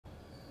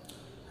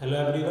Hello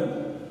everyone,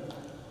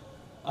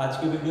 आज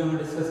की video में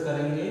डिस्कस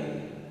करेंगे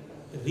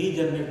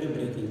रीजनरेटिव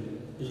ब्रेकिंग।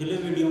 पिछले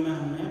वीडियो में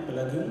हमने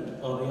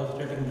प्लगिंग और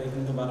रियोस्टैटिक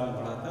ब्रेकिंग के बारे में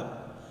पढ़ा था।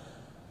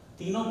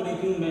 तीनों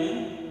ब्रेकिंग में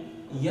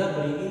यह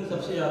ब्रेकिंग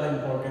सबसे ज़्यादा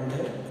इम्पोर्टेंट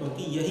है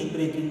क्योंकि यही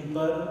ब्रेकिंग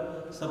पर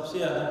सबसे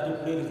ज़्यादा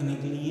टिप्पणी लिखने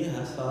के लिए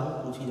हर साल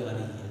पूछी जा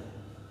रही है।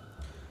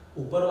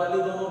 ऊपर वाली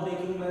दोनों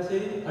ब्रेकिंग में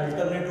से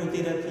अल्टरनेट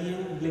होती रहती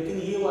हैं, लेकिन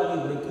ये वाली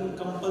ब्रेकिंग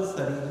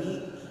कंपल्सरी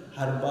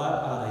हर बार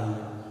आ रही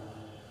है।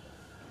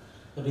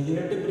 तो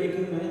रीजनरेटिव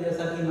ब्रेकिंग में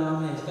जैसा कि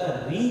नाम है इसका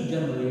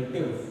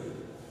रीजनरेटिव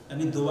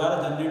यानी दोबारा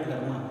जनरेट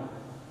करना।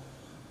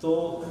 तो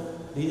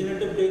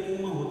रीजनरेटिव ब्रेकिंग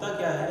में होता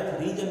क्या है,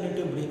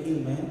 रीजनरेटिव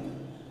ब्रेकिंग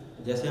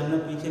में जैसे हमने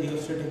पीछे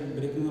रियोस्टैटिक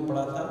ब्रेकिंग में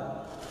पढ़ा था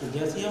कि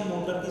जैसे ही हम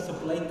मोटर की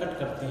सप्लाई कट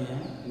करते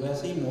हैं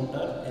वैसे ही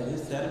motor as a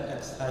self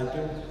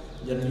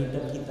excited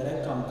generator की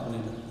तरह काम करने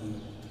लगती है।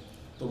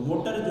 तो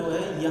मोटर जो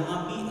है यहाँ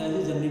भी एज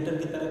ए जनरेटर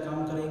की तरह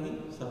काम करेगी।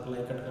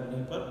 सप्लाई कट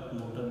करने पर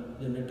मोटर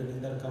जनरेटर की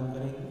तरह काम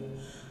करेगी।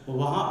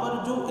 वहाँ पर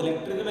जो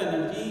इलेक्ट्रिकल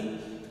एनर्जी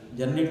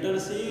जनरेटर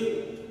से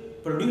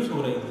प्रोड्यूस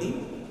हो रही थी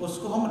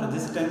उसको हम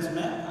रेजिस्टेंस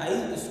में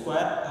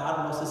I²R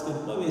लॉसेस के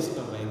रूप में वेस्ट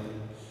कर रहे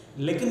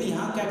थे। लेकिन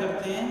यहाँ क्या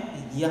करते हैं,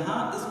 यहाँ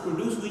इस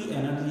प्रोड्यूस हुई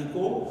एनर्जी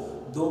को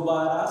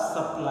दोबारा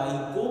सप्लाई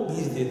को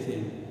भेज देते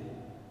हैं।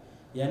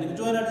 यानी कि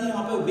जो एनर्जी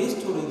यहाँ पर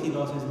वेस्ट हो रही थी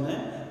लॉसेस में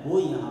वो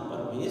यहाँ पर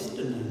वेस्ट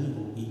नहीं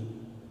होगी।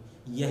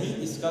 यही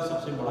इसका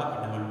सबसे बड़ा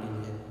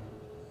एडवांटेज है।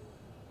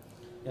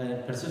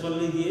 यानी फिर से सुन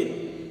लीजिए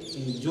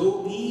कि जो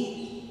भी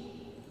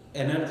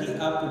एनर्जी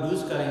आप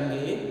प्रोड्यूस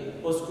करेंगे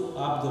उसको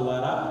आप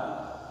दोबारा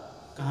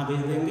कहाँ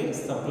भेज देंगे,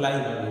 सप्लाई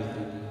पर भेज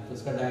देंगे। तो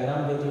इसका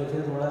डायग्राम देख लेते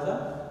हैं थोड़ा सा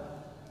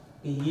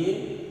कि ये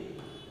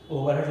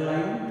ओवरहेड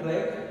लाइन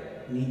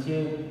ट्रैक,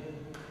 नीचे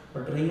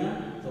पटरियाँ।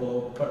 तो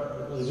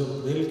जो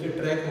रेल के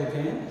ट्रैक होते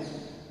हैं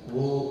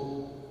वो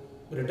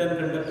रिटर्न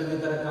कंडक्टर की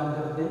तरह काम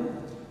करते हैं।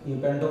 ये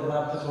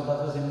पेंटोग्राफ का छोटा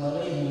सा सिग्नल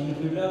है, ये मेन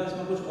फील्ड है और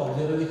इसमें कुछ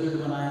ऑक्सिलरी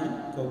फील्ड बनाए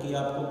हैं क्योंकि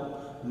आपको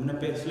हमने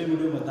पिछले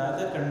वीडियो में बताया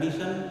था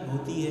कंडीशन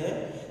होती है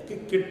कि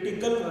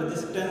क्रिटिकल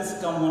रेजिस्टेंस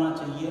कम होना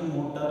चाहिए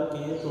मोटर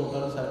के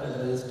टोटल सर्किट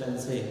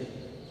रेजिस्टेंस से।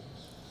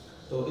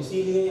 तो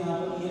इसीलिए यहाँ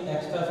पर ये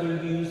एक्स्ट्रा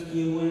फील्ड भी यूज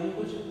किए हुए हैं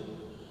कुछ।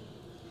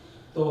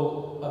 तो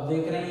अब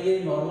देख रहे हैं ये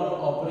नॉर्मल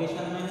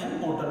ऑपरेशन में है,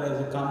 मोटर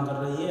ऐसे काम कर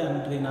रही है यानी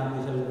ट्रेन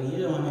आपकी चल रही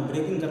है। जब हमें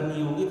ब्रेकिंग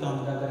करनी होगी तो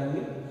हम क्या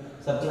करेंगे,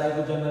 सप्लाई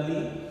को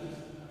जनरली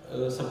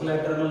सप्लाई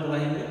टर्मिनल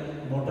रहेंगे।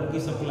 मोटर की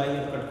सप्लाई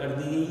अब कट कर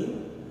दी गई है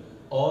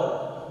और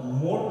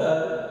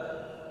मोटर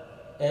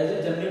एज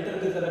ए जनरेटर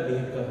की तरह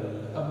बिहेव कर रही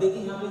है। अब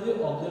देखिए यहाँ पे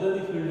जो ऑक्सिलरी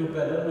फील्ड जो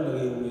पैरेलल में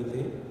लगे हुए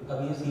थे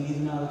अब ये सीरीज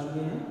में आ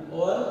चुके हैं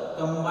और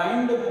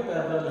कंबाइंड में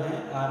पैरेलल हैं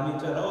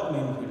आर्मेचर और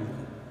मेन फील्ड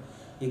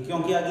के। ये क्यों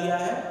किया गया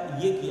है,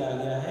 ये किया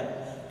गया है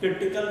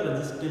क्रिटिकल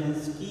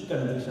रेजिस्टेंस की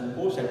कंडीशन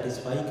को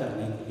सेटिस्फाई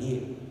करने के लिए।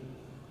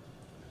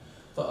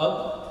 तो अब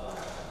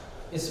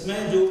इसमें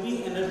जो भी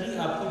एनर्जी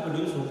आपकी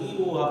प्रोड्यूस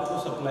होगी वो आपको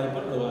सप्लाई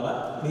पर दोबारा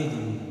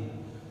भेजेंगे।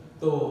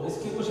 तो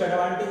इसके कुछ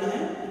एडवांटेज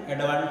हैं।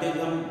 एडवांटेज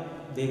हम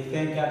देखते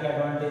हैं क्या क्या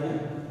एडवांटेज है।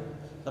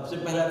 सबसे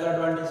पहला तो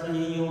एडवांटेज में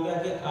यही हो गया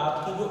कि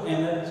आपकी जो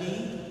एनर्जी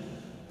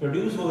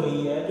प्रोड्यूस हो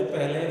रही है जो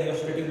पहले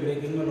रियोस्टैटिक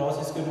ब्रेकिंग में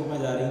लॉसेस के रूप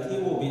में जा रही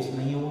थी वो वेस्ट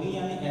नहीं होगी।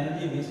 यानी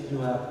एनर्जी वेस्ट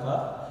जो है आपका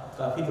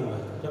काफ़ी लो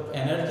है। जब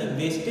एनर्जी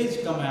वेस्टेज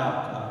कम है,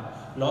 आपका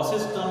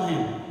लॉसेस कम है,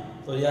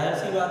 तो जाहिर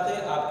सी बात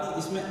है आपकी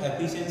इसमें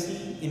एफिशिएंसी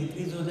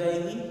इंक्रीज हो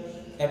जाएगी।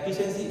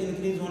 एफिशिएंसी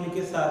इंक्रीज होने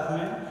के साथ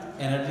में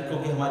एनर्जी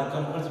क्योंकि हमारी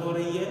कम खर्च हो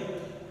रही है,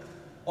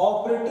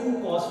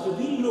 ऑपरेटिंग कॉस्ट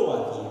भी लो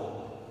आती है।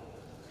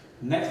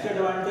 नेक्स्ट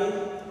एडवांटेज,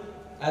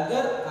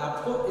 अगर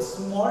आपको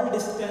स्मॉल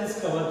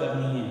डिस्टेंस कवर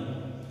करनी है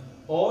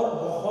और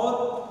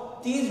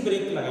बहुत तेज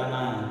ब्रेक लगाना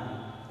है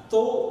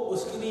तो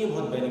उसके लिए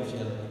बहुत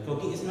बेनिफिशियल है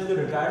क्योंकि इसमें जो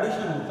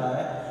रिटार्डेशन होता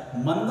है,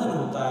 मंदन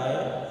होता है,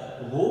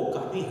 वो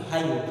काफ़ी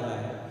हाई होता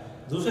है।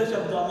 दूसरे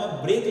शब्दों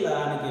में ब्रेक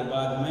लगाने के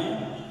बाद में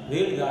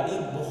रेलगाड़ी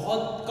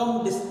बहुत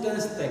कम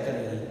डिस्टेंस तय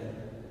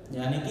करेगी,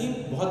 यानी कि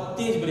बहुत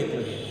तेज ब्रेक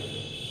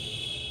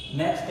लगेगी।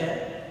 नेक्स्ट है,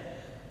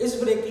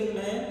 इस ब्रेकिंग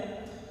में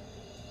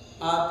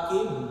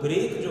आपके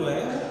ब्रेक जो है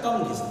वो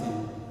कम घिसते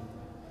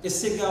हैं।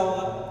 इससे क्या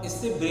होगा,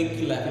 इससे ब्रेक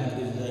की लाइफ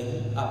इंक्रीज हो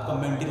जाएगी, आपका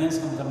मेंटेनेंस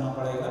कम करना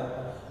पड़ेगा,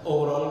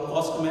 ओवरऑल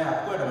कॉस्ट में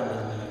आपको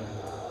एडवांटेज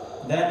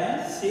मिलेगा। देन है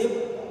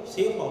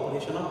सेफ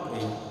ऑपरेशन ऑफ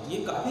ट्रेन, ये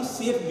काफ़ी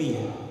सेफ भी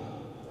है।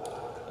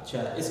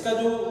 अच्छा, इसका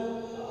जो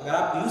अगर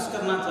आप यूज़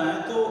करना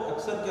चाहें तो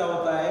अक्सर क्या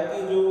होता है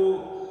कि जो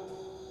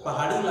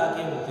पहाड़ी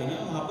इलाके होते हैं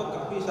वहाँ पर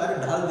काफ़ी सारे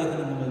ढाल देखने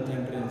को मिलते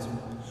हैं ट्रेन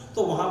में,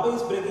 तो वहाँ पर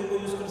इस ब्रेकिंग को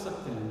यूज़ कर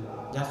सकते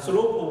हैं। जहाँ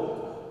स्लोप हो,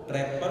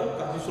 ट्रैक पर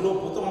काफ़ी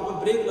स्लोप हो तो वहाँ पर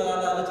ब्रेक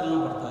लगा चलना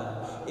पड़ता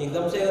है।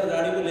 एकदम से अगर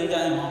गाड़ी को ले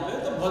जाएं वहाँ पे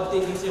तो बहुत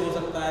तेज़ी से हो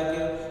सकता है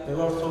कि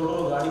रिवर्स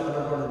छोड़ो गाड़ी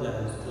पलट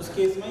जाए। तो उस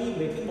केस में ये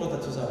ब्रेकिंग बहुत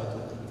अच्छी साबित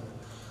होती है।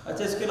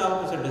 अच्छा, इसके अलावा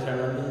कुछ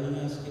डिसएडवांटेज नहीं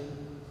है। इसके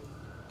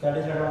क्या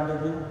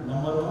डिसएडवांटेज है?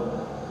 नंबर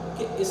 1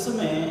 कि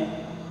इसमें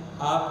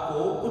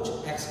आपको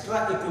कुछ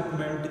एक्स्ट्रा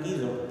इक्विपमेंट की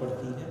ज़रूरत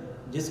पड़ती है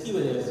जिसकी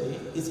वजह से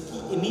इसकी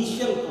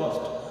इनिशियल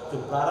कॉस्ट जो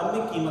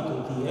प्रारंभिक कीमत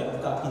होती है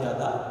काफ़ी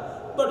ज़्यादा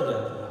बढ़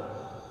जाती है।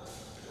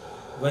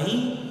 वहीं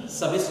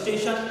सब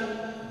स्टेशन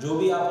जो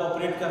भी आप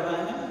ऑपरेट कर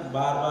रहे हैं,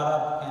 बार बार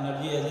आप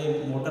एनर्जी एज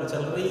ए मोटर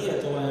चल रही है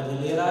तो एनर्जी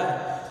ले रहा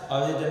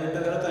और ये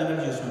जनरेटर करा तो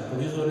एनर्जी उसमें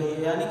प्रोड्यूस हो रही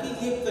है, यानी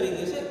कि एक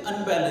तरीके से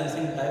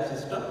अनबैलेंसिंग टाइप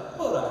सिस्टम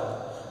हो रहा है,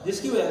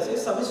 जिसकी वजह से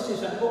सब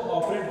स्टेशन को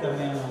ऑपरेट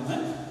करने में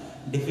हमें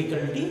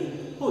डिफिकल्टी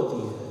होती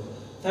है।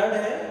 थर्ड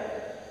है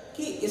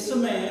कि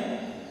इसमें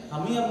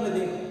हम ही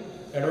अपने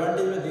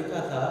एडवांटेज में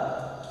देखा था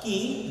कि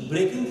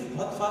ब्रेकिंग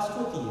बहुत फास्ट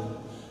होती है,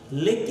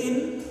 लेकिन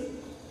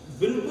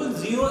बिल्कुल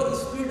जीरो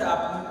स्पीड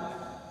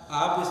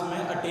आप इसमें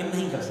अटेन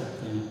नहीं कर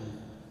सकते हैं।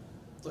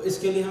 तो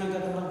इसके लिए हमें क्या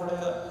करना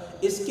पड़ेगा?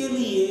 इसके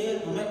लिए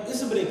हमें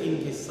इस ब्रेकिंग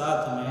के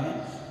साथ में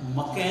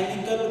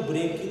मैकेनिकल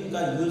ब्रेकिंग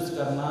का यूज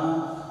करना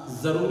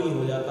ज़रूरी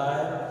हो जाता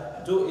है,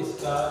 जो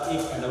इसका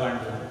एक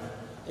एडवांटेज है।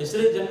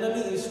 इसलिए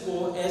जनरली इसको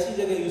ऐसी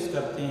जगह यूज़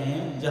करते हैं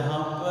जहाँ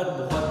पर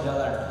बहुत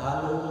ज़्यादा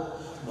ढाल हो,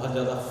 बहुत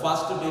ज़्यादा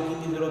फास्ट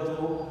ब्रेकिंग की ज़रूरत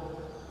हो।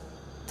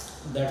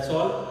 That's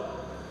all.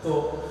 तो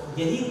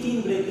यही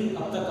 3 ब्रेकिंग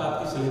अब तक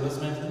आपके सिलेबस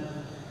में थी,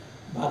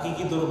 बाकी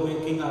की 2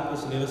 ब्रेकिंग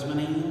आपके सिलेबस में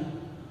नहीं है।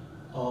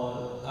 और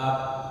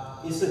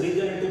आप इस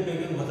रीजनरेटिव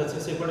ब्रेकिंग बहुत अच्छे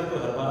से पढ़े, कोई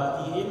हर